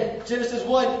the end. Genesis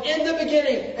 1, in the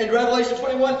beginning. And Revelation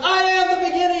 21, I am the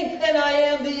beginning and I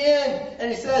am the end.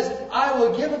 And he says, I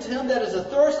will give unto him that is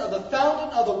athirst of the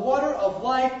fountain of the water of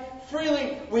life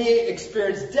freely. We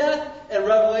experience death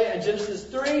in Genesis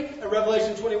 3 and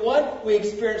Revelation 21. We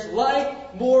experience life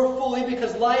more fully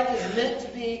because life is meant to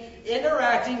be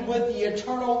interacting with the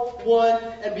Eternal One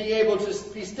and be able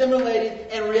to be stimulated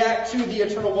and react to the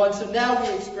Eternal One. So now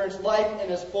we experience life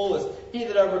in its fullest. He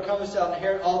that overcomes shall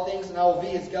inherit all things, and I will be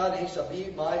his God, and he shall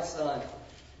be my son.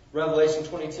 Revelation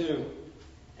 22.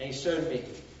 And he showed me,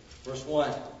 verse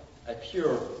 1, a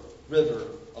pure river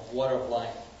of water of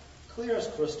life, clear as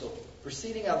crystal,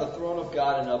 proceeding out of the throne of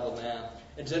God and of the Lamb.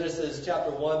 In Genesis chapter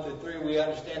 1 through 3, we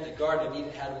understand the Garden of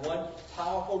Eden had one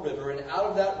powerful river, and out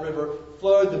of that river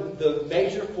flowed the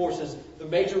major forces, the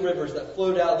major rivers that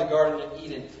flowed out of the Garden of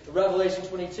Eden. In Revelation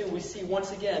 22, we see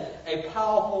once again a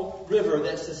powerful river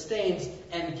that sustains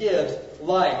and gives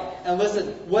life. And listen,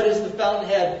 what is the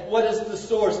fountainhead? What is the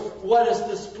source? What is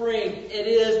the spring? It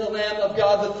is the Lamb of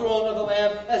God, the throne of the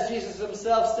Lamb. As Jesus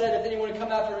himself said, if anyone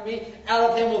come after me, out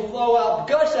of him will flow out,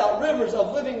 gush out rivers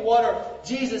of living water.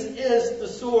 Jesus is the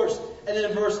source. And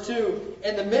then in verse 2,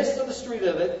 in the midst of the street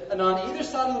of it, and on either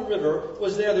side of the river,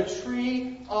 was there the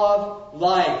tree of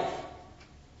life.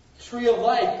 Tree of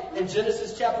life in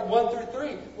Genesis chapter 1 through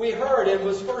 3. We heard it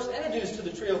was first introduced to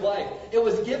the tree of life. It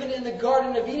was given in the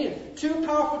Garden of Eden. Two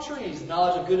powerful trees,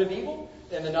 knowledge of good and evil,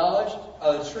 and the knowledge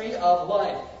of the tree of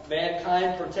life.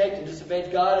 Mankind partaked and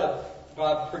disobeyed God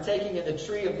by partaking in the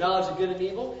tree of knowledge of good and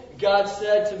evil. God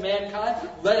said to mankind,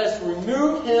 let us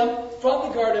remove him from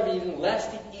the Garden of Eden,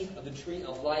 lest he eat of the tree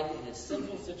of life in his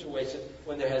sinful situation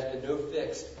when there has been no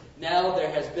fix. Now there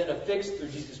has been a fix through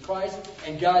Jesus Christ,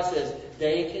 and God says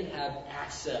they can have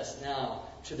access now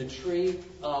to the tree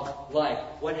of life.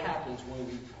 What happens when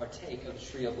we partake of the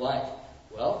tree of life?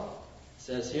 Well, it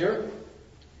says here,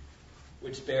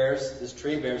 this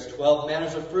tree bears 12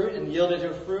 manners of fruit, and yielded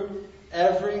her fruit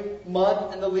every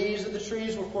month, and the leaves of the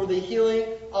trees were for the healing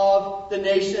of the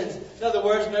nations. In other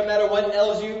words, no matter what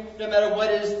ails you, no matter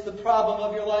what is the problem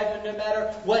of your life, and no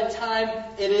matter what time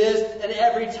it is, and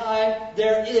every time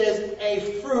there is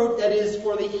a fruit that is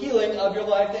for the healing of your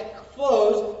life that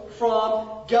flows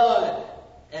from God.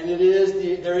 And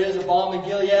there is a balm in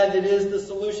Gilead that is the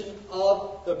solution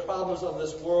of the problems of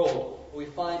this world. We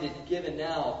find it given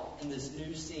now in this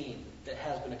new scene that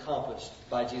has been accomplished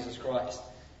by Jesus Christ.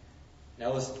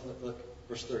 Now listen, look,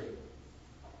 verse 3.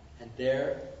 And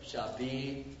there shall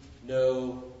be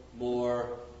no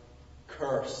more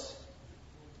curse.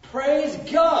 Praise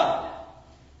God!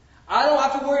 I don't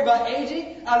have to worry about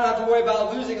aging. I don't have to worry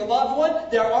about losing a loved one.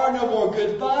 There are no more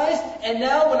goodbyes. And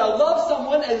now when I love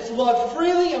someone, it's loved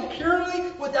freely and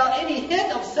purely without any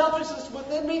hint of selfishness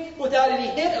within me, without any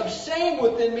hint of shame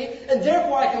within me, and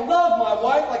therefore I can love my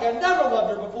wife like I never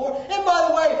loved her before. And by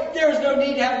the way, there is no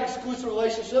need to have an exclusive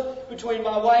relationship between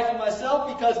my wife and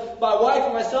myself, because my wife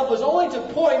and myself was only to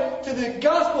point to the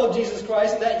gospel of Jesus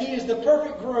Christ, that He is the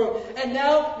perfect groom. And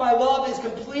now my love is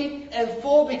complete and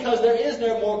full because there is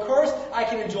no more curse. I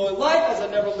can enjoy life as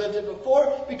I've never lived it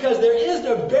before, because there is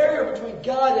no barrier between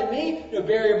God and me, no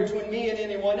barrier between me and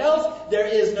anyone else. There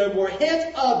is no more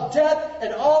hint of death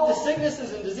and all the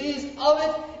sicknesses and disease of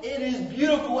it. It is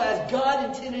beautiful as God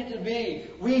intended it to be.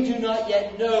 We do not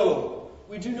yet know.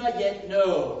 We do not yet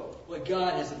know what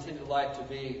God has intended life to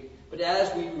be. But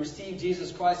as we receive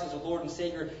Jesus Christ as our Lord and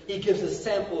Savior, He gives us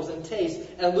samples and tastes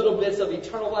and little bits of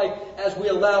eternal life as we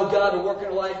allow God to work in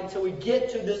our life until we get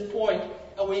to this point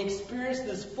and we experience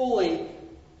this fully,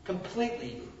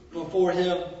 completely before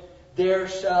Him. There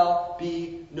shall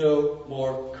be no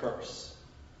more curse.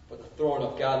 For the throne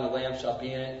of God and the Lamb shall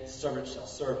be in it, His servants shall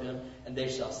serve Him, and they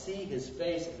shall see His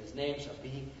face, and His name shall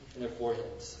be in their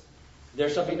foreheads. There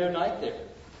shall be no night there,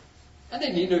 and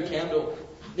they need no candle,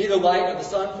 neither light of the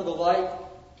sun for the light.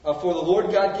 For the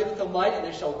Lord God giveth them light, and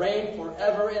they shall reign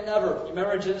forever and ever. You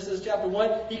remember in Genesis chapter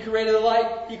 1, He created the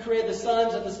light. He created the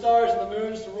suns and the stars and the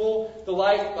moons to rule the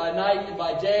light by night and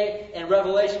by day. And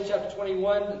Revelation chapter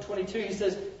 21 and 22, He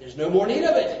says, there's no more need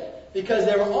of it, because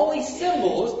they were only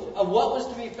symbols of what was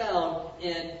to be found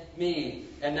in me.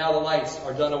 And now the lights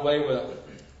are done away with.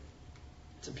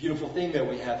 It's a beautiful thing that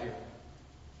we have here.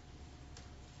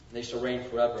 And they shall reign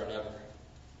forever and ever.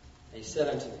 And He said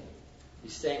unto me,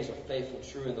 these sayings are faithful and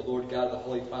true, and the Lord God of the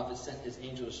holy prophets sent His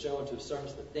angel to show unto His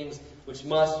servants the things which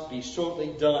must be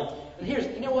shortly done. And here's,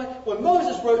 you know what? When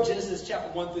Moses wrote Genesis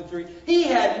chapter 1 through 3, he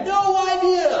had no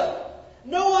idea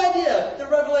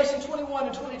that Revelation 21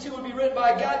 and 22 would be written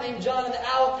by a guy named John in the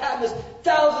Isle of Patmos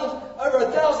over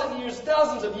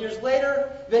 1,000 of years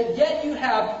later. But yet you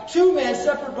have two men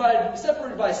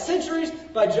separated by centuries,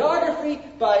 by geography,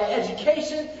 by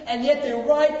education, and yet they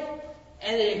write,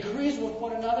 and it agrees with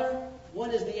one another.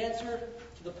 One is the answer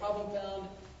to the problem found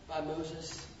by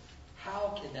Moses.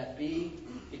 How can that be?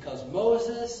 Because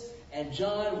Moses and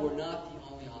John were not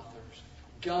the only authors.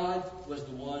 God was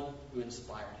the one who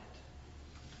inspired it.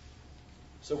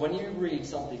 So when you read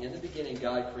something, in the beginning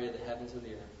God created the heavens and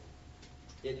the earth,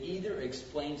 it either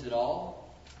explains it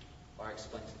all or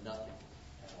explains nothing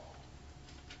at all.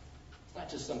 It's not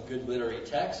just some good literary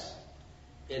text.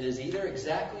 It is either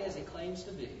exactly as it claims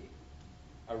to be,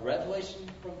 a revelation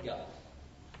from God,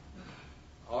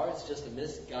 or it's just a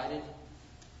misguided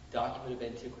document of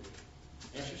antiquity.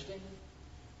 Interesting,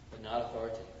 but not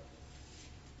authoritative.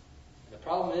 And the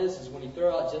problem is when you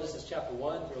throw out Genesis chapter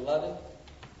 1 through 11,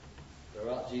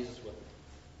 throw out Jesus with it.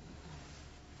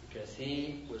 Because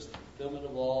He was the fulfillment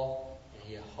of all, and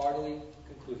He heartily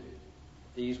concluded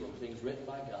these were things written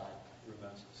by God through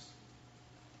Moses.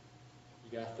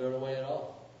 You got to throw it away at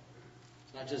all.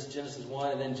 It's not just Genesis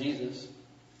 1 and then Jesus.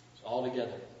 It's all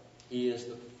together. He is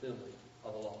the fulfillment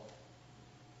of the law.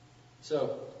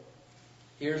 So,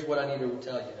 here's what I need to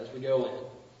tell you as we go in.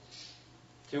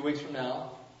 2 weeks from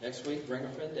now, next week, Bring a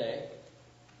Friend Day.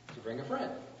 So bring a friend.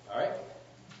 All right?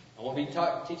 I won't be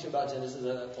teaching about Genesis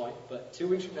at that point, but 2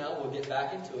 weeks from now, we'll get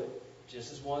back into it.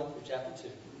 Genesis 1 through chapter 2.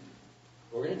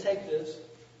 We're going to take this,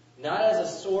 not as a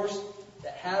source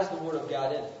that has the Word of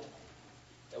God in it,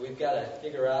 that we've got to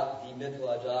figure out,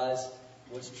 demythologize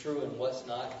what's true and what's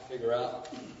not, figure out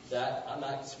that. I'm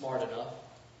not smart enough.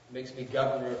 It makes me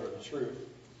governor over the truth.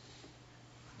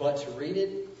 But to read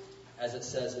it as it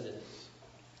says it is.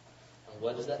 And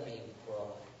what does that mean for our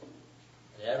life?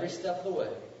 And every step of the way,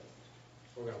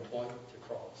 we're going to point to the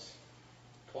cross.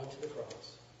 Point to the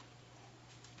cross.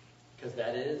 Because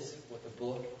that is what the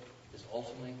book is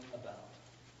ultimately about.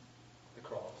 The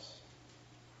cross.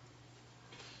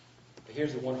 But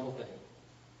here's the wonderful thing.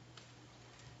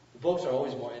 The books are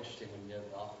always more interesting when you know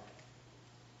the author.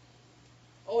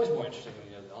 Always more interesting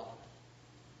when you know the author.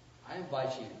 I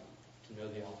invite you to know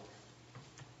the author.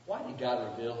 Why did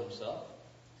God reveal Himself?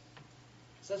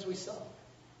 It says we sung.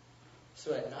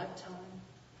 So at nighttime,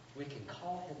 we can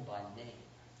call Him by name.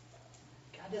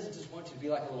 God doesn't just want you to be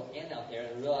like a little ant out there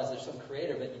and realize there's some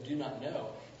creator that you do not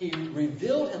know. He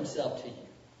revealed Himself to you.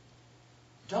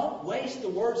 Don't waste the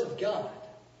words of God.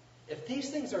 If these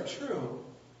things are true,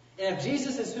 and if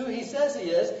Jesus is who He says He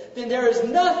is, then there is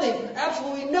nothing,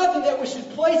 absolutely nothing that we should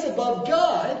place above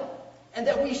God, and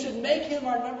that we should make Him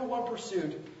our number one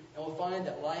pursuit. And we'll find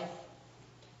that life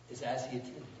is as He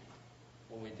intended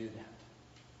when we do that.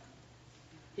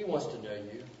 He wants to know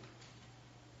you.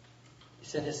 He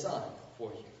sent His Son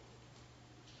for you.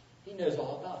 He knows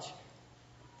all about you.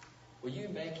 Will you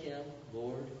make Him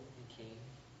Lord and King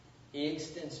He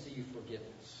extends to you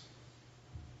forgiveness.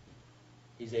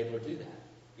 He's able to do that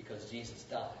because Jesus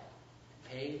died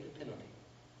and paid the penalty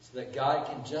so that God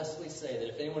can justly say that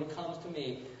if anyone comes to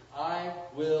me, I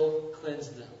will cleanse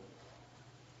them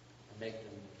and make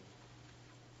them new.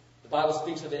 The Bible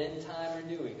speaks of an end-time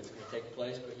renewing that's going to take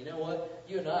place, but you know what?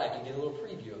 You and I can get a little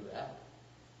preview of that.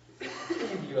 A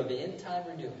preview of the end-time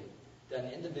renewing done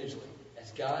individually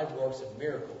as God works a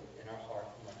miracle in our heart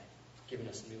and life, giving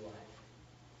us new life.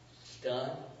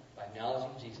 Done by acknowledging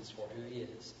Jesus for who He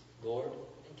is, Lord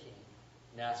and King,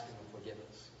 and asking Him to forgive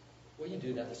us. Will you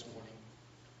do that this morning?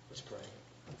 Let's pray.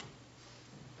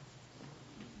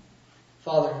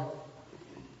 Father,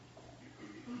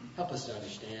 help us to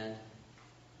understand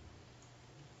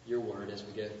your word as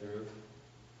we go through.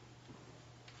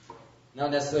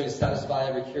 Not necessarily to satisfy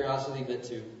every curiosity, but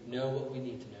to know what we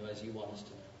need to know as you want us to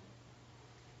know.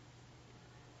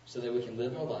 So that we can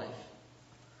live our life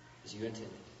as you intended.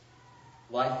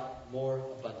 Life more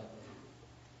abundantly.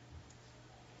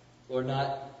 Lord,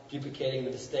 not duplicating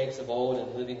the mistakes of old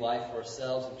and living life for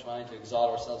ourselves and trying to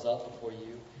exalt ourselves up before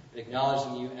you, but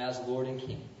acknowledging you as Lord and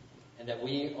King, and that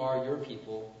we are your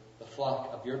people, the flock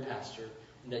of your pasture,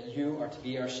 and that you are to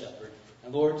be our shepherd.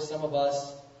 And Lord, some of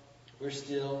us, we're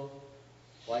still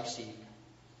like sheep,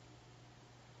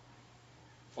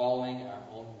 following our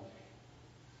own way.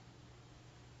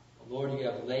 But Lord, you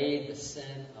have laid the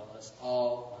sin of us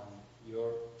all on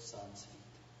your Son's feet.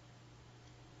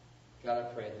 God,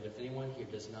 I pray that if anyone here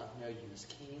does not know you as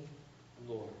King and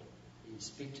Lord, that you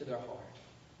speak to their heart.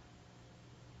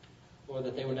 Lord,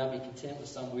 that they would not be content with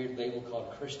some weird label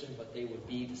called Christian, but they would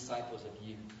be disciples of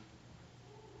you,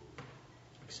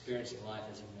 experiencing life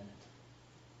as you meant it.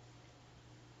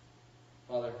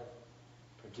 Father,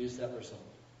 produce that result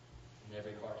in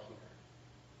every heart here.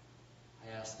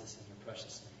 I ask this in your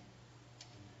precious name.